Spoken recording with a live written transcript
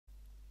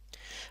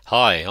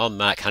Hi, I'm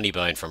Mark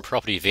Honeybone from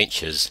Property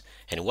Ventures,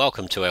 and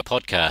welcome to our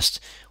podcast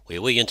where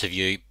we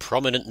interview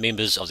prominent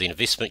members of the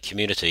investment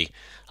community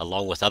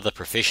along with other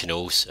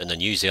professionals in the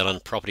New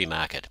Zealand property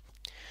market.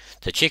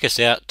 To check us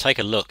out, take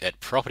a look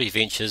at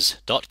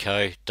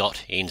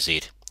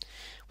propertyventures.co.nz.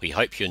 We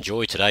hope you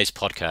enjoy today's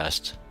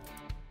podcast.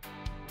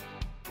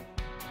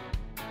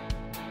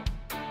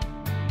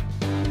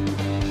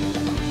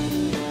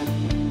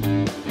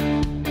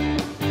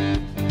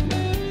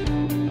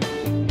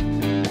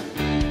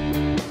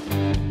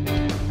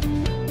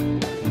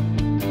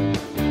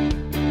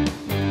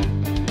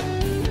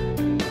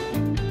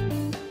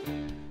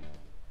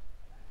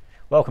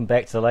 Welcome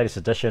back to the latest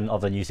edition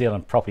of the New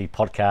Zealand Property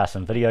Podcast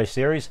and Video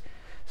Series,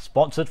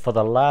 sponsored for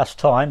the last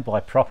time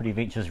by Property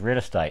Ventures Real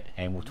Estate,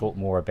 and we'll talk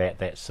more about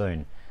that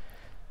soon.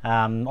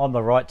 On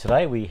the right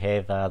today we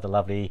have the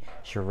lovely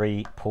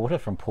Sheree Porter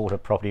from Porter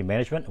Property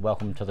Management.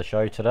 Welcome to the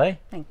show today.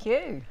 Thank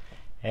you.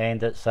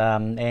 And it's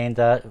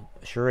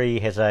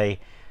Sheree has a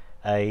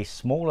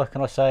smaller,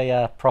 can I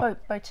say,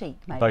 boutique,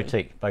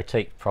 maybe.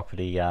 boutique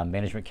property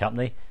management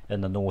company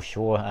in the North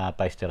Shore,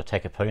 based out of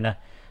Takapuna.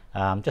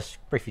 Just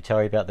briefly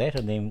tell you about that,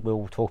 and then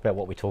we'll talk about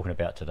what we're talking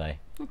about today.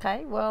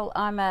 Okay, well,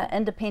 I'm an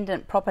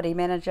independent property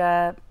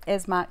manager,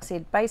 as Mark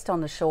said, based on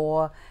the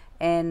shore,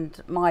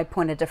 and my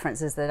point of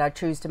difference is that I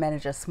choose to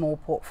manage a small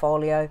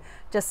portfolio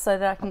just so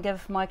that I can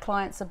give my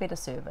clients a better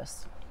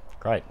service.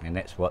 Great, and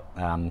that's what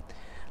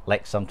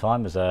lacks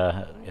sometimes.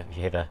 If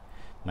you have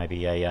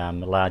maybe a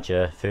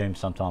larger firm,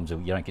 sometimes you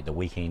don't get the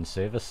weekend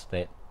service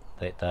that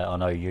I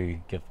know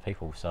you give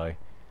people. So,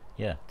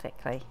 yeah.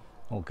 Exactly.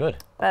 Well, good.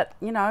 But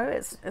you know,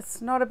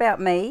 it's not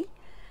about me.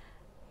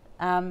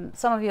 Some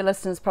of your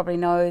listeners probably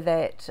know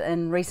that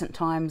in recent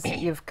times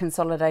you've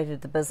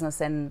consolidated the business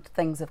and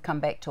things have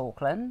come back to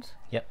Auckland.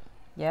 Yep.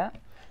 Yeah.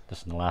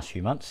 Just in the last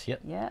few months.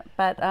 Yep. Yeah.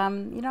 But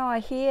you know, I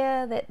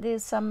hear that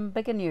there's some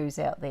bigger news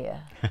out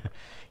there.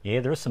 Yeah,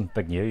 there is some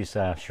big news,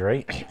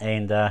 Sheree.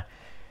 And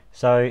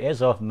so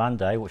as of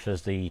Monday, which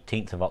is the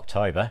 10th of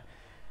October,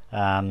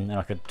 and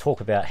I could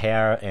talk about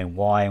how and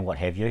why and what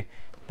have you.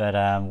 But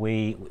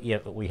we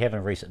have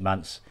in recent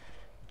months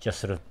just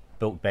sort of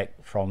built back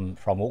from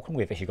Auckland.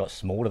 We've actually got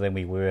smaller than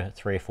we were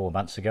 3 or 4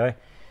 months ago,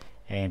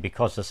 and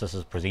because this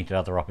has presented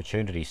other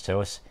opportunities to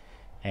us,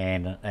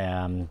 and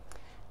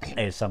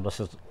as some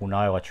listeners will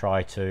know, I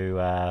try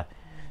to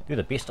do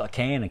the best I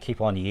can and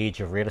keep on the edge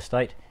of real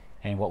estate.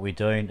 And what we're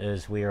doing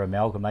is we're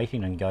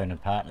amalgamating and going in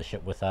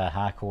partnership with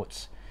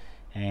Harcourts,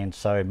 and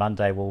so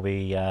Monday will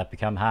be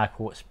become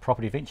Harcourts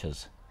Property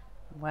Ventures.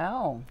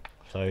 Wow.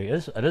 So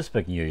it is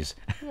big news.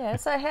 Yeah,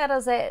 so how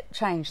does that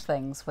change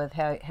things with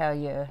how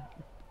you're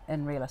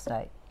in real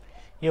estate?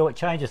 Yeah, well, it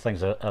changes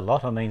things a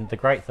lot. I mean, the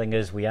great thing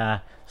is we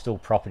are still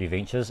Property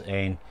Ventures,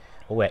 and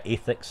all our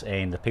ethics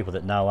and the people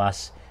that know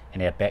us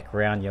and our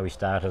background, we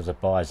started as a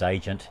buyer's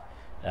agent,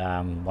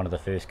 one of the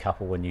first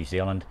couple in New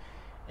Zealand,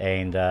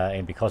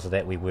 and because of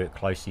that we work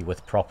closely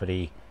with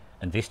property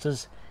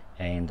investors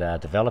and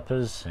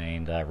developers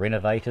and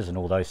renovators and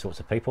all those sorts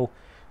of people.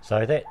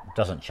 So that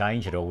doesn't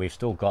change at all. We've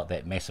still got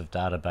that massive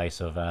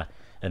database of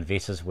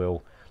investors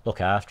we'll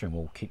look after, and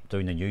we'll keep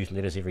doing the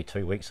newsletters every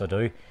 2 weeks I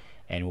do,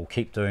 and we'll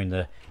keep doing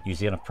the New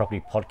Zealand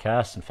Property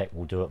Podcast. In fact,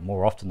 we'll do it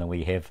more often than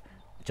we have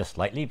just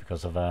lately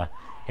because of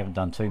haven't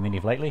done too many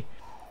of lately.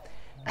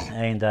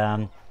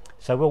 And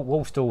so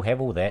we'll still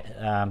have all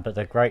that. But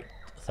the great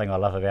thing I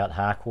love about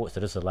Harcourts,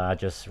 it is the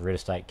largest real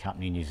estate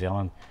company in New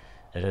Zealand.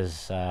 It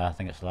is, I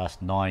think it's the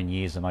last 9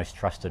 years, the most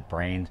trusted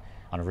brand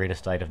on real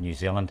estate of New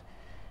Zealand.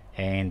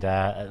 And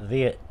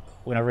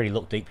when I really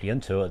look deeply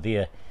into it,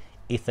 their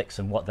ethics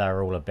and what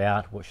they're all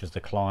about, which is the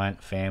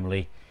client,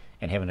 family,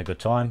 and having a good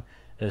time,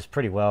 is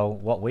pretty well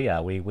what we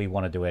are. We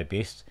want to do our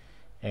best,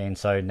 and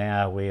so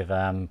now we've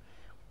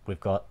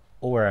got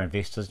all our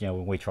investors.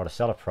 When we try to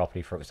sell a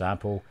property, for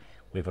example,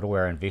 we've got all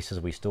our investors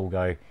we still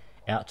go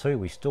out to.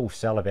 We still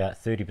sell about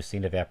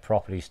 30% of our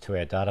properties to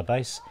our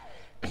database,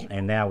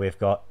 and now we've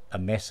got a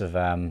massive,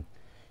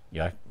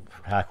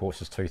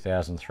 Harcourts is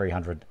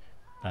 2,300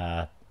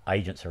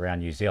 agents around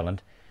New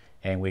Zealand,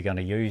 and we're going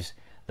to use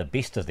the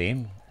best of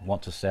them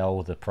want to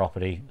sell the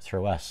property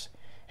through us.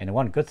 And the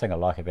one good thing I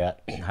like about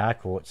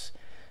Harcourts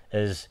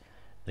is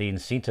the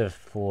incentive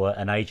for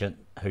an agent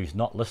who's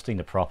not listing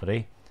the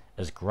property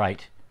is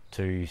great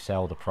to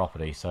sell the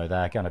property, so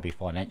they're going to be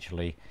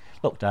financially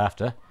looked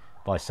after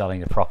by selling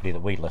the property that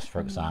we list, for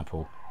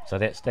example. So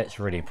that's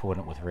really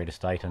important with real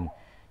estate. And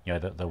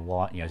the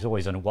why, there's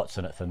always what's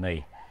in it for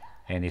me,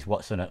 and there's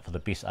what's in it for the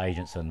best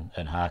agents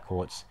in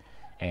Harcourts,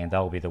 and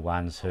they'll be the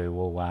ones who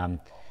will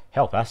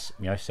help us,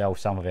 sell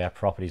some of our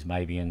properties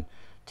maybe in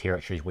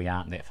territories we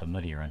aren't that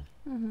familiar in.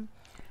 Mm-hmm.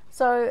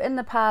 So in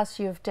the past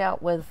you've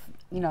dealt with,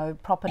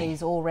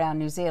 properties all around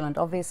New Zealand.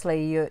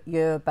 Obviously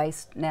you're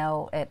based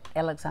now at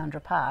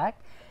Alexandra Park.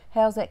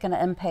 How's that going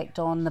to impact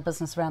on the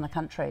business around the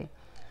country?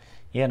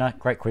 Yeah, no,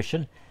 great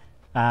question.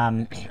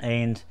 And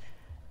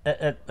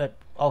I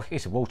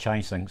guess it will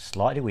change things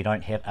slightly. We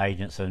don't have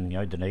agents in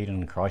Dunedin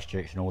and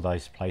Christchurch and all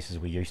those places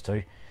we used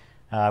to.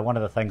 One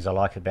of the things I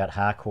like about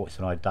Harcourts,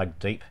 when I dug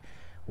deep,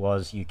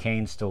 was you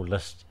can still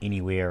list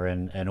anywhere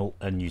in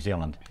New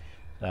Zealand,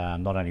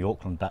 not only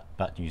Auckland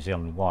but New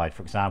Zealand wide.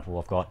 For example,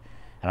 I've got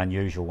an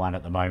unusual one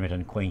at the moment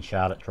in Queen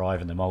Charlotte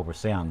Drive in the Marlborough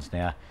Sounds.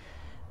 Now,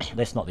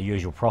 that's not the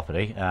usual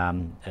property.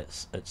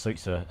 It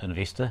suits an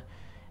investor,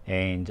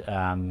 and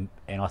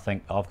I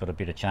think I've got a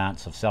better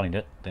chance of selling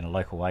it than a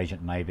local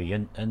agent maybe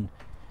in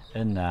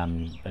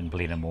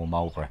Blenheim or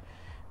Marlborough.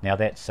 Now,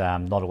 that's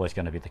not always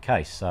going to be the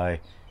case. So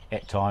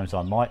at times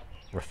I might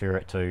refer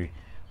it to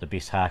the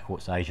best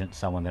Harcourts agent,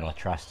 someone that I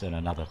trust in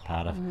another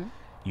part of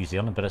New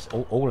Zealand, but it's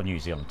all of New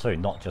Zealand too,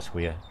 not just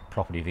where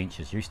Property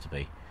Ventures used to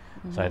be.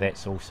 So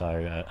that's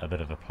also a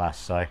bit of a plus.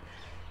 So,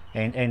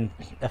 and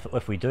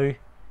if we do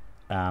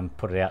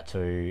put it out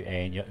to,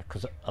 and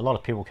because a lot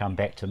of people come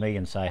back to me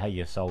and say, hey,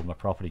 you sold my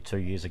property 2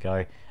 years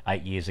ago,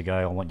 8 years ago,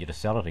 I want you to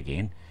sell it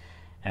again.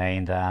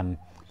 And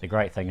the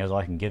great thing is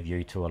I can give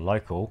you to a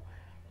local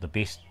the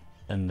best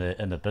in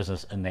the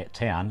business in that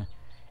town,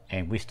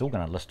 and we're still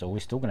going to list it, we're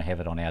still going to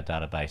have it on our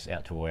database,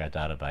 out to our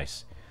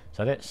database.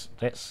 So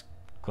that's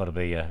got to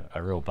be a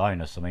real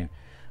bonus. I mean,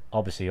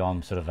 obviously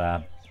I'm sort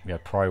of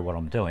pro what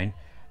I'm doing,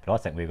 but I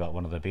think we've got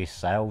one of the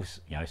best sales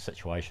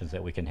situations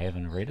that we can have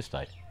in real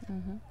estate.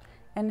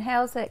 And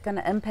how's that going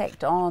to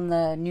impact on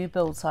the new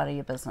build side of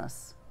your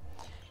business?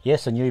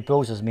 Yes, the new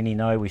builds, as many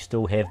know, we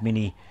still have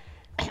many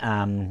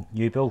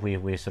new build.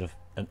 We're sort of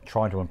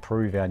trying to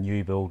improve our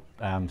new build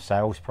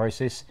sales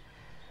process.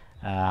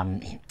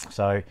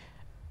 So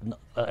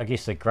I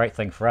guess the great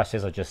thing for us,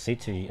 as I just said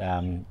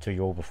to you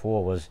all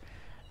before, was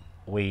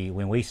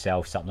when we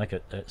sell something,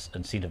 it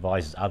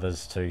incentivises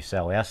others to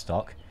sell our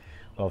stock.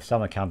 Well, if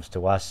someone comes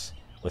to us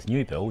with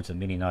new builds, and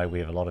many know we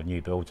have a lot of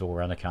new builds all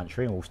around the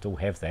country, and we'll still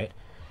have that,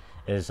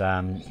 is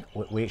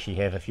we actually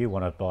have, if you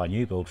want to buy a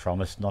new build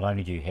from us, not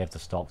only do you have the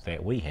stock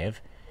that we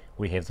have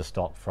the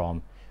stock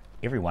from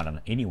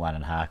anyone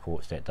in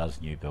Harcourts that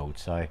does new build.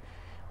 So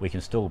we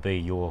can still be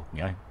your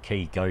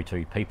key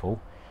go-to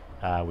people.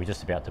 We're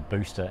just about to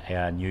boost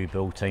our new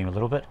build team a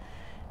little bit,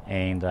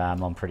 and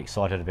I'm pretty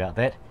excited about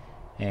that.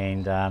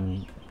 And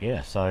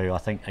so I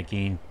think,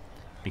 again,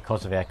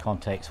 because of our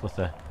contacts with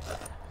the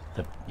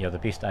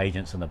best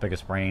agents and the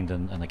biggest brand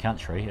in the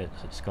country,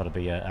 it's got to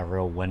be a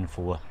real win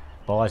for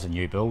buyers of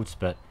new builds,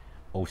 but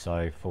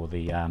also for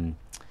the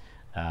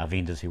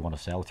vendors who want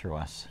to sell through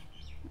us.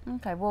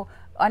 Okay, well,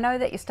 I know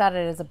that you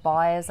started as a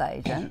buyer's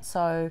agent,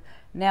 so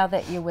now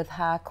that you're with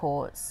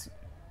Harcourts,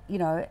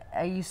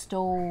 are you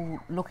still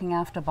looking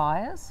after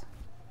buyers?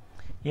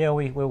 Yeah,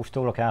 we will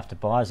still look after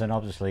buyers, and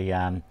obviously,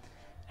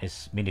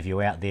 as many of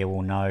you out there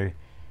will know,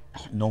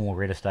 normal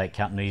real estate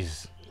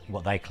companies,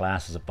 what they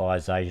class as a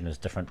buyer's agent is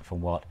different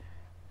from what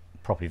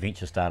Property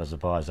Ventures started as a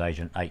buyer's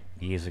agent 8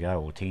 years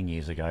ago or 10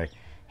 years ago,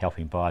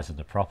 helping buyers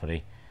into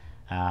property.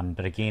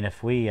 But again,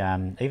 if we,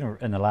 even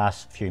in the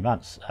last few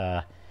months,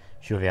 a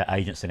few of our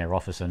agents in our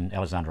office in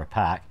Alexandra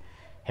Park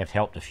have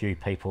helped a few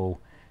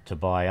people to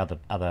buy other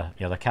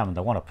they come and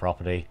they want a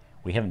property,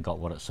 we haven't got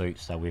what it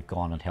suits, so we've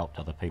gone and helped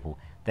other people.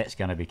 That's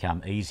going to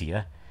become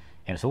easier,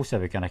 and it's also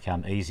going to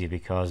become easier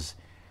because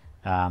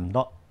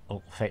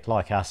in fact,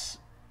 like us,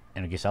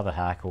 and I guess other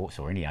Harcourts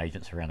or any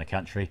agents around the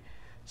country,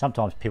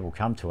 sometimes people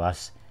come to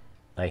us,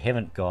 they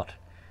haven't got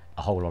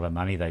a whole lot of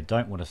money, they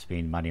don't want to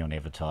spend money on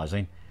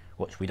advertising,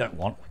 which we don't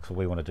want, because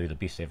we want to do the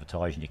best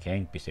advertising you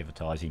can. Best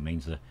advertising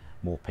means the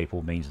more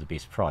people means the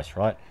best price,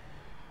 right?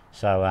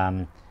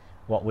 So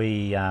what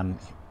we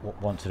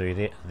want to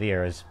do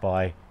there is,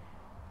 by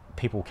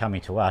people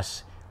coming to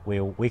us,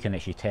 we can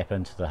actually tap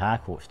into the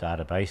Harcourts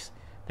database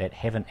that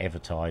haven't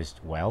advertised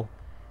well,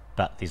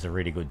 but there's a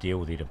really good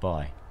deal there to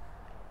buy.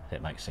 If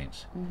that makes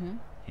sense.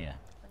 Yeah.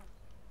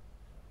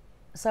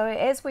 So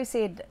as we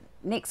said,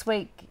 next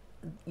week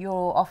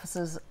your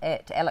offices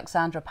at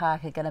Alexandra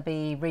Park are going to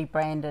be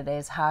rebranded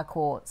as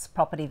Harcourts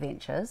Property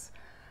Ventures.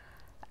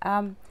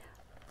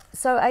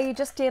 So are you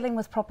just dealing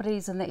with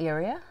properties in the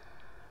area?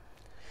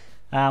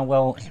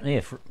 Well, yeah,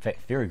 in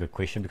fact, very good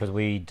question, because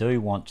we do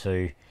want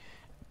to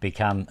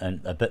become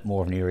a bit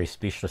more of an area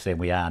specialist than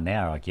we are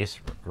now, I guess,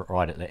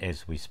 right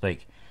as we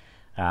speak.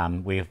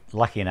 We're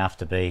lucky enough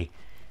to be,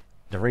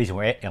 the reason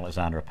we're at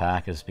Alexandra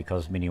Park is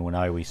because many will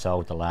know we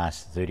sold the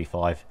last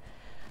 35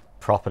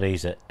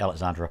 properties at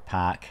Alexandra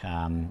Park,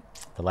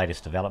 the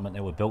latest development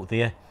that were built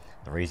there.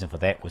 The reason for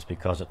that was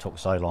because it took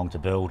so long to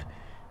build.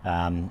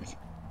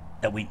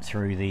 It went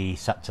through to the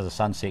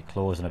sunset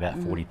clause, and about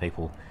 40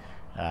 people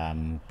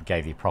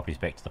gave their properties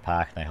back to the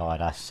park, and they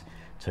hired us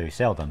to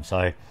sell them.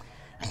 So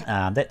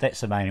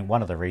that's the main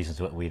one of the reasons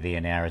that we're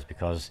there now, is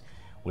because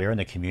we're in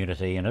the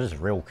community, and it is a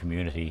real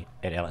community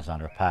at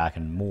Alexandra Park,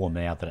 and more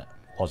now than it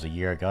was a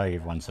year ago.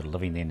 Everyone's sort of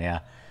living there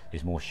now.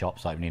 There's more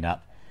shops opening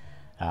up.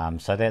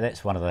 So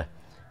that's one of the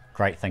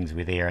great things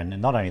we're there.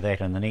 And not only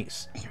that, in the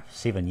next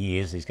 7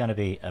 years there's going to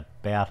be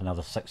about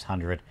another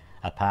 600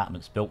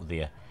 apartments built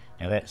there.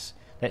 Now that's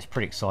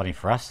pretty exciting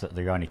for us, that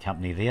they're the only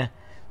company there.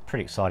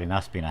 Pretty exciting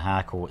us being a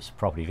Harcourts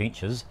Property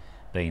Ventures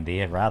being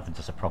there rather than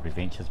just a Property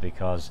Ventures,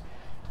 because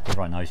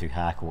everyone knows who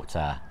Harcourts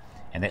are,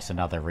 and that's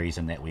another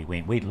reason that we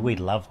went. We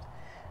loved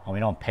I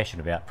mean, I'm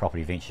passionate about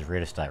Property Ventures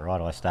real estate,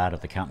 right? I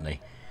started the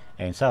company,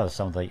 and so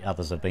some of the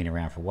others have been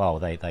around for a while.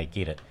 They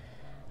get it,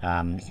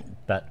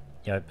 but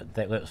but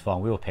that was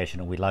fine. We were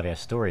passionate. We love our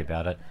story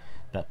about it,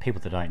 but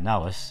people that don't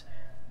know us,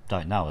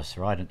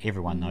 right? And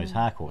everyone knows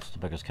Harcourts, the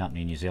biggest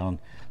company in New Zealand,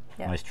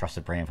 most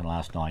trusted brand for the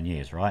last 9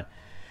 years, right?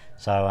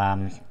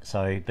 So,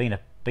 so being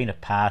a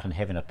part and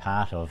having a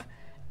part of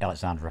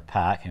Alexandra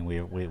Park, and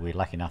we're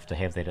lucky enough to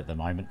have that at the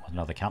moment with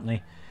another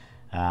company.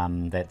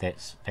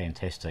 That's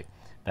fantastic.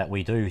 But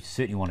we do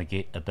certainly want to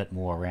get a bit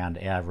more around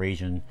our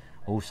region.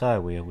 Also,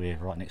 we're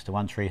right next to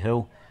One Tree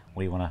Hill.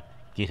 We want to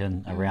get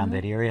in around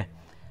that area.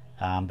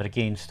 But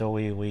again, still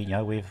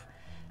we've,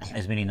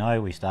 as many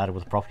know, we started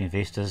with property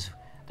investors.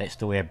 That's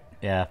still our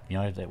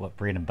what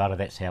bread and butter.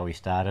 That's how we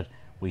started.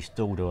 We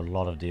still do a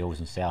lot of deals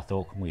in South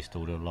Auckland. We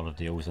still do a lot of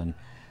deals in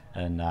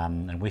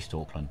West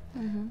Auckland.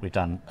 We've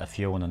done a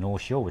few on the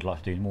North Shore. We'd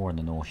like to do more in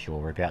the North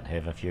Shore. We're about to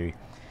have a few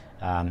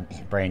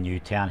brand new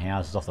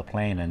townhouses off the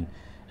plan in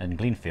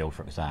Glenfield,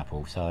 for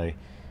example. So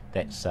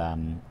that's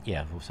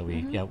So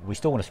we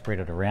still want to spread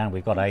it around.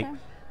 We've got 8,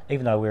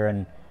 even though we're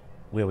in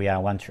where we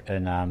are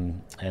in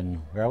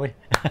where are we?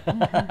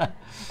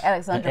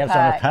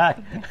 Alexandra Park.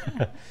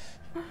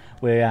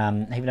 We're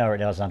even though we're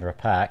at Alexandra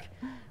Park,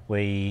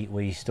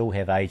 we still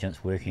have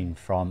agents working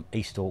from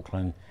East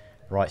Auckland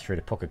right through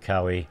to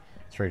Pukekohe,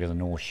 through to the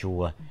North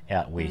Shore,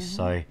 out west.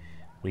 So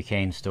we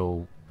can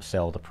still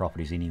sell the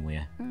properties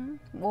anywhere.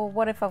 Well,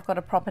 what if I've got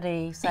a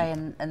property, say,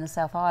 in the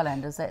South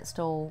Island? Is that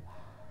still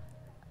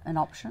an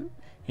option?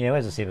 Yeah,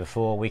 as I said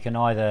before, we can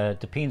either,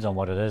 depends on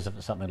what it is, if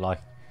it's something like,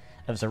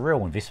 if it's a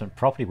real investment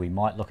property, we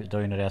might look at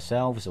doing it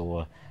ourselves,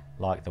 or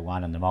like the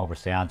one in the Marlborough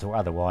Sounds, or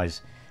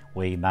otherwise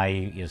we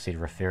may, as I said,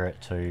 refer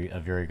it to a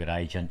very good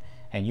agent,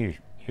 and you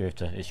have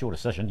to, it's your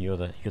decision, you're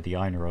the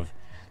owner of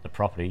the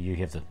property, you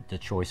have the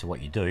choice of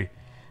what you do.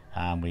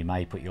 We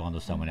may put you on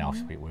to someone else,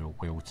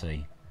 we'll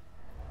see.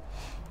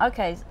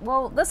 Okay,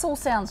 well, this all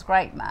sounds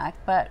great, Mark,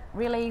 but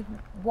really,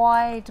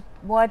 why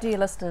do your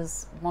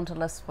listers want to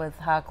list with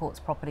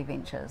Harcourts Property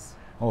Ventures?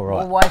 All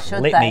right. Or why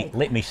should they?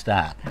 Let me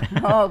start.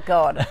 Oh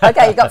God.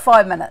 Okay, you've got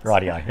 5 minutes.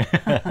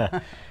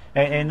 Rightio.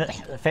 and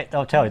in fact,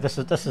 I'll tell you,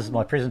 this is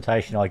my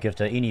presentation I give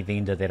to any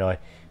vendor that I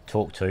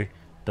talk to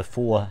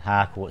before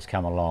Harcourts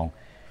come along,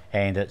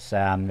 and it's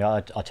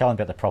I tell them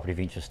about the Property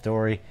Venture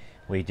story.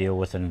 We deal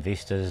with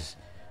investors,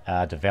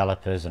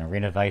 developers and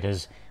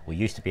renovators. We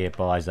used to be a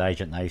buyer's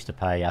agent. They used to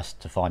pay us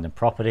to find them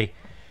property,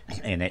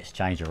 and that's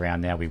changed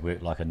around now. We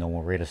work like a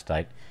normal real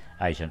estate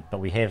agent, but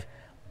we have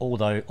all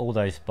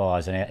those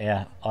buyers.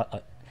 And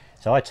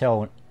so I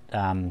tell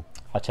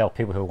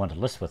people who want to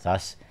list with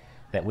us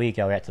that we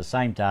go out to the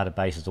same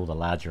database as all the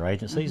larger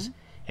agencies,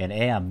 and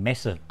our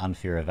massive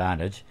unfair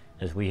advantage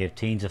is we have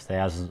tens of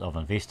thousands of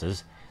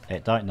investors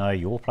that don't know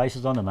your place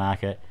is on the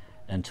market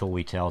until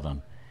we tell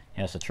them.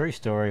 Now, it's a true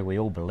story. We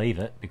all believe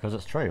it because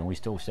it's true, and we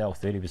still sell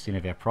 30%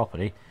 of our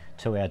property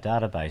to our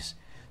database.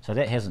 So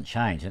that hasn't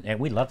changed, and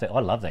we love that. I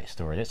love that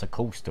story. That's a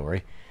cool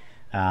story.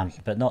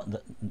 But not,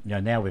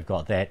 now we've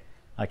got that.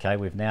 Okay,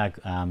 we've now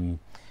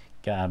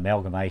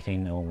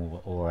amalgamating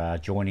or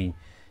joining,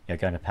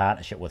 going to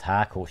partnership with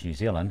Harcourts New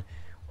Zealand.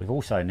 We've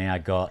also now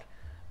got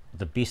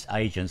the best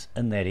agents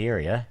in that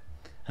area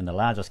and the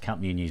largest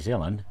company in New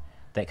Zealand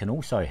that can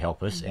also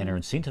help us and are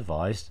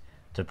incentivised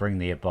to bring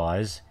their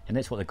buyers, and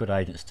that's what the good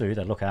agents do.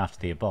 They look after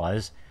their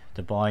buyers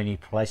to buy any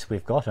place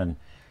we've got in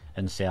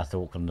South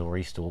Auckland or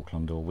East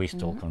Auckland or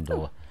West Auckland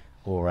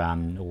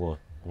or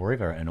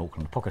wherever in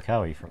Auckland,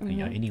 Pukekohe,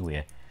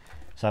 anywhere.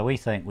 So we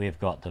think we've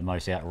got the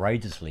most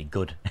outrageously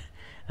good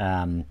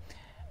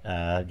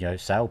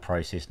sale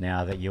process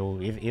now that you'll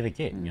ever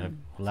get.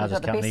 Largest so you've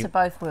got the best of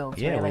both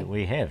worlds. Yeah, really.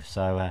 we have.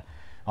 So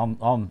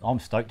I'm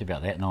stoked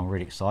about that, and I'm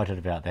really excited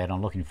about that.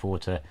 I'm looking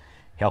forward to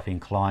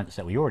helping clients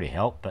that we already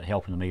help, but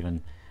helping them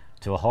even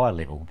to a higher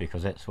level,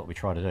 because that's what we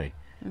try to do.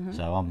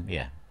 So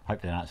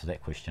hope that answers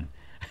that question.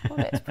 Well,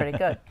 that's pretty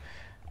good.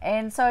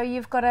 And so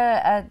you've got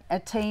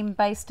a team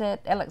based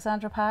at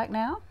Alexandra Park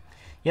now?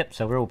 Yep,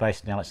 so we're all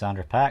based in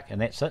Alexandra Park, and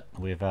that's it.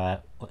 We've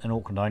in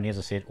Auckland only, as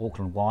I said,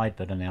 Auckland wide,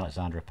 but in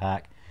Alexandra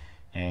Park,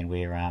 and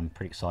we're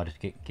pretty excited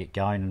to get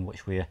going, in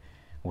which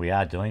we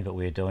are doing, but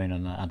we're doing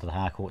under the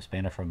Harcourts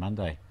banner from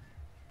Monday.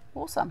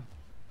 Awesome.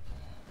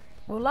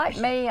 Well, like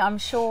me, I'm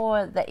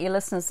sure that your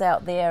listeners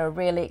out there are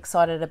really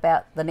excited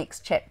about the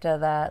next chapter,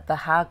 the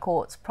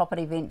Harcourts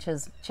Property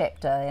Ventures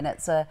chapter, and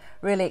it's a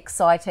really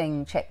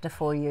exciting chapter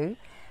for you.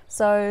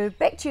 So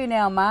back to you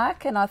now,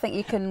 Mark, and I think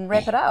you can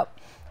wrap it up.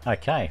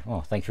 Okay,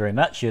 well, thank you very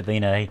much. You've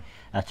been a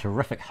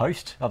terrific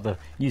host of the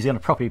New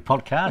Zealand Property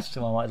Podcast.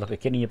 So I might look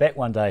at getting you back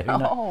one day.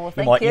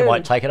 You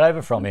might take it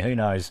over from me, who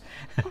knows?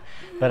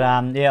 But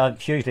I'm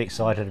hugely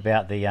excited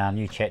about the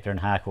new chapter in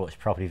Harcourts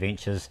Property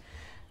Ventures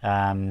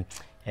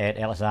at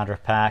Alexandra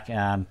Park.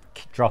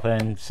 Drop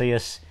in, see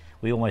us.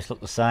 We almost look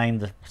the same.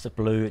 The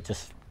blue, it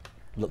just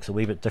looks a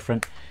wee bit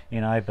different,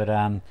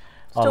 but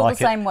Still the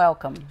same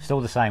welcome.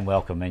 Still the same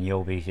welcome, and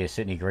you'll be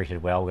certainly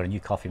greeted well. We've got a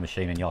new coffee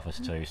machine in the office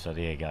too, so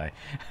there you go.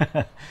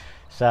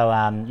 So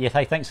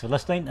hey, thanks for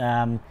listening.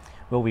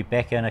 we'll be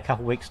back in a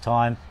couple of weeks'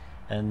 time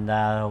and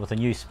with a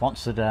new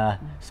sponsored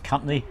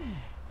company,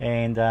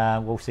 and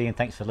we'll see you, and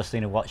thanks for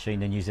listening and watching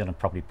the New Zealand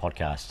Property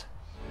Podcast.